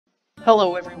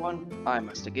Hello everyone, I'm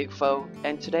tQOwrQPzuwMA,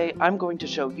 and today I'm going to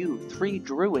show you 3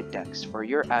 Druid decks for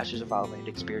your Ashes of Outland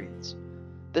experience.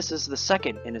 This is the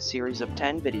second in a series of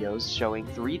 10 videos showing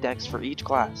 3 decks for each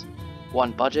class,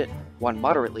 1 budget, 1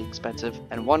 moderately expensive,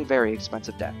 and 1 very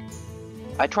expensive deck.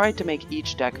 I tried to make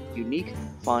each deck unique,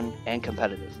 fun, and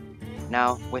competitive.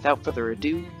 Now, without further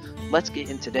ado, let's get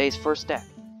into today's first deck.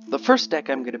 The first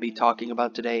deck I'm going to be talking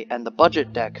about today, and the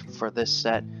budget deck for this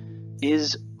set,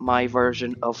 is my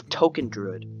version of Token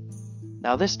Druid.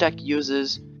 Now this deck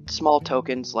uses small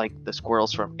tokens like the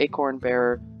squirrels from Acorn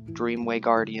Bearer, Dreamway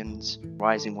Guardians,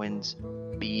 Rising Winds,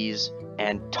 Bees,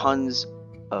 and tons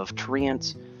of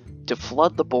treants to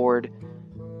flood the board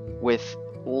with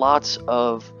lots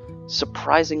of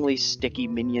surprisingly sticky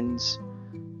minions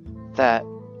that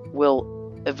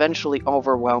will eventually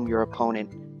overwhelm your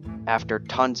opponent after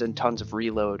tons and tons of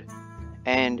reload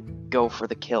and go for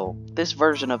the kill. This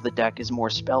version of the deck is more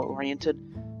spell oriented,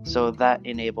 so that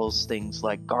enables things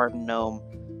like Garden Gnome,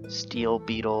 Steel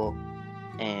Beetle,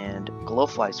 and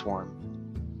Glowfly Swarm.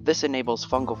 This enables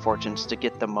Fungal Fortunes to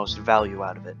get the most value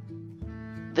out of it.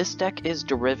 This deck is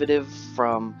derivative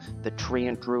from the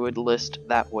Treant Druid list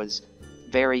that was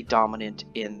very dominant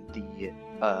in the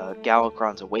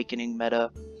Galakrond's Awakening meta.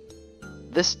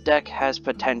 This deck has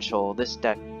potential. This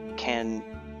deck can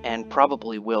and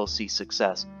probably will see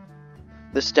success.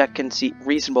 This deck can see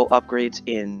reasonable upgrades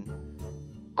in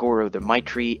Guru the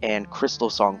Maitri and Crystal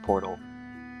Song Portal.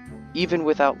 Even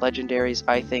without legendaries,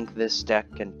 I think this deck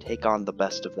can take on the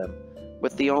best of them,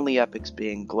 with the only epics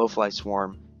being Glowfly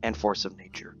Swarm and Force of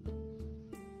Nature.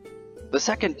 The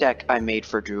second deck I made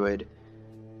for Druid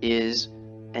is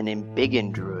an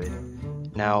Embiggen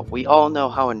Druid. Now, we all know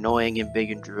how annoying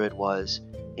Embiggen Druid was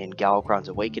in Galakrond's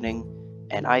Awakening,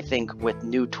 and I think with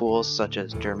new tools such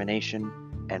as Germination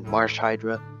and Marsh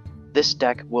Hydra, this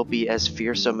deck will be as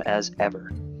fearsome as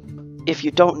ever. If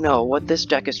you don't know, what this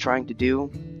deck is trying to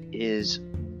do is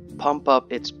pump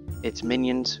up its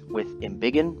minions with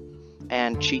Embiggen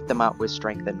and cheat them out with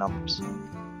strength and numbers.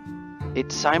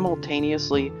 It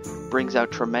simultaneously brings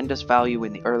out tremendous value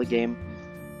in the early game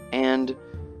and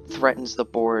threatens the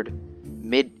board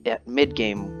at mid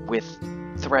game with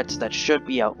threats that should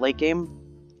be out late game,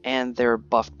 and they're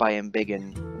buffed by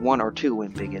Embiggen, 1 or 2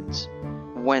 Embiggens.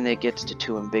 When it gets to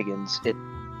 2 Embiggens, it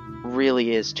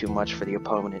really is too much for the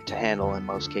opponent to handle in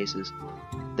most cases.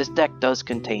 This deck does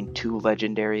contain 2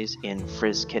 legendaries in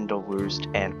Frizzkindle Roost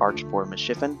and Archboar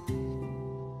Mischiefin,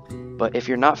 but if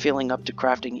you're not feeling up to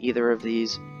crafting either of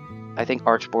these, I think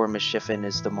Archboar Mischiefin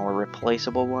is the more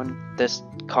replaceable one.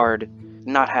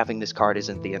 Not having this card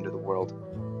isn't the end of the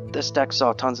world. This deck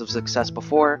saw tons of success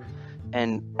before,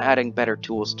 and adding better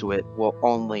tools to it will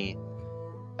only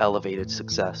elevate its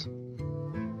success.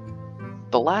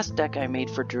 The last deck I made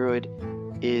for Druid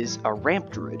is a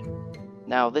Ramp Druid.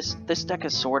 Now this deck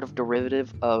is sort of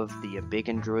derivative of the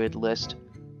Embiggen Druid list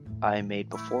I made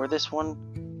before this one,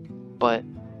 but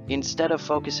instead of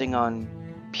focusing on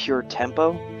pure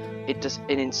tempo, it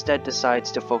instead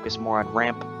decides to focus more on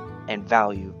ramp and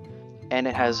value, and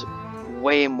it has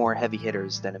way more heavy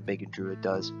hitters than Embiggen Druid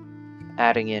does,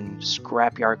 adding in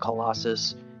Scrapyard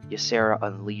Colossus, Ysera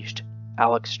Unleashed,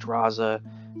 Alexstrasza,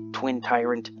 Twin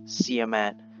Tyrant,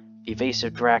 Tiamat,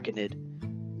 Evasive Draconid.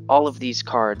 All of these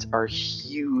cards are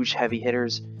huge heavy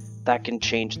hitters that can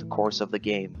change the course of the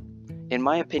game. In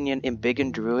my opinion,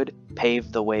 Embiggen Druid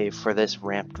paved the way for this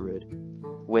Ramp Druid,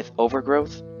 with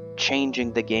Overgrowth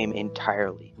changing the game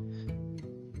entirely.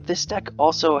 This deck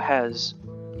also has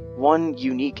one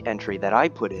unique entry that I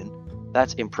put in,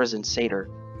 that's Imprisoned Satyr.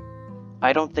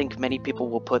 I don't think many people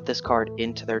will put this card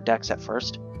into their decks at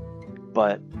first,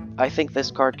 but I think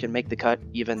this card can make the cut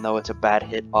even though it's a bad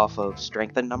hit off of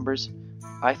strength and numbers.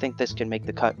 I think this can make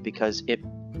the cut because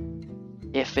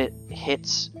if it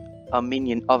hits a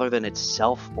minion other than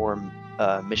itself or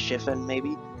Mischiefin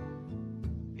maybe,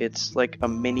 it's like a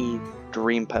mini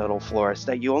Dream Petal Florist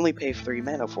that you only pay 3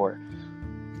 mana for.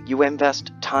 You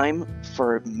invest time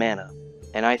for mana,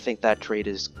 and I think that trade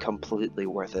is completely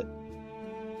worth it.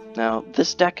 Now,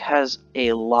 this deck has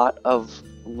a lot of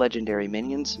legendary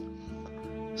minions,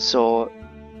 so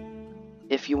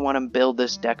if you want to build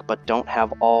this deck but don't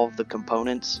have all of the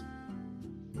components,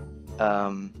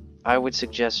 I would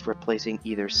suggest replacing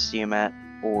either Tiamat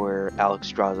or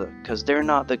Alexstrasza, because they're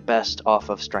not the best off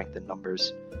of strength and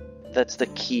numbers. That's the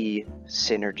key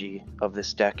synergy of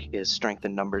this deck, is strength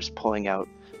and numbers, pulling out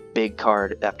big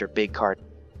card after big card.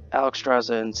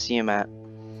 Alexstrasza and Tiamat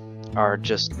are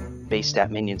just base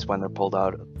stat minions when they're pulled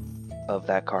out of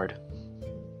that card.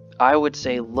 I would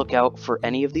say look out for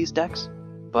any of these decks,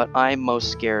 but I'm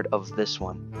most scared of this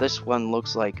one. This one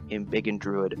looks like Embiggen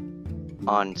Druid.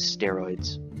 on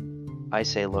steroids. I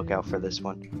say look out for this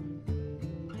one.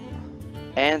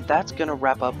 And that's gonna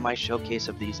wrap up my showcase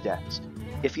of these decks.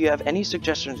 If you have any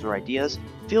suggestions or ideas,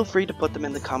 feel free to put them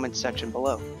in the comments section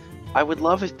below. I would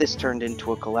love if this turned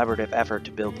into a collaborative effort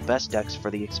to build the best decks for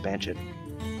the expansion.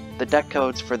 The deck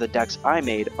codes for the decks I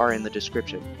made are in the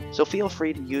description, so feel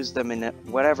free to use them in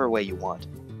whatever way you want.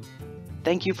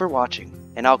 Thank you for watching,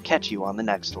 and I'll catch you on the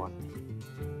next one.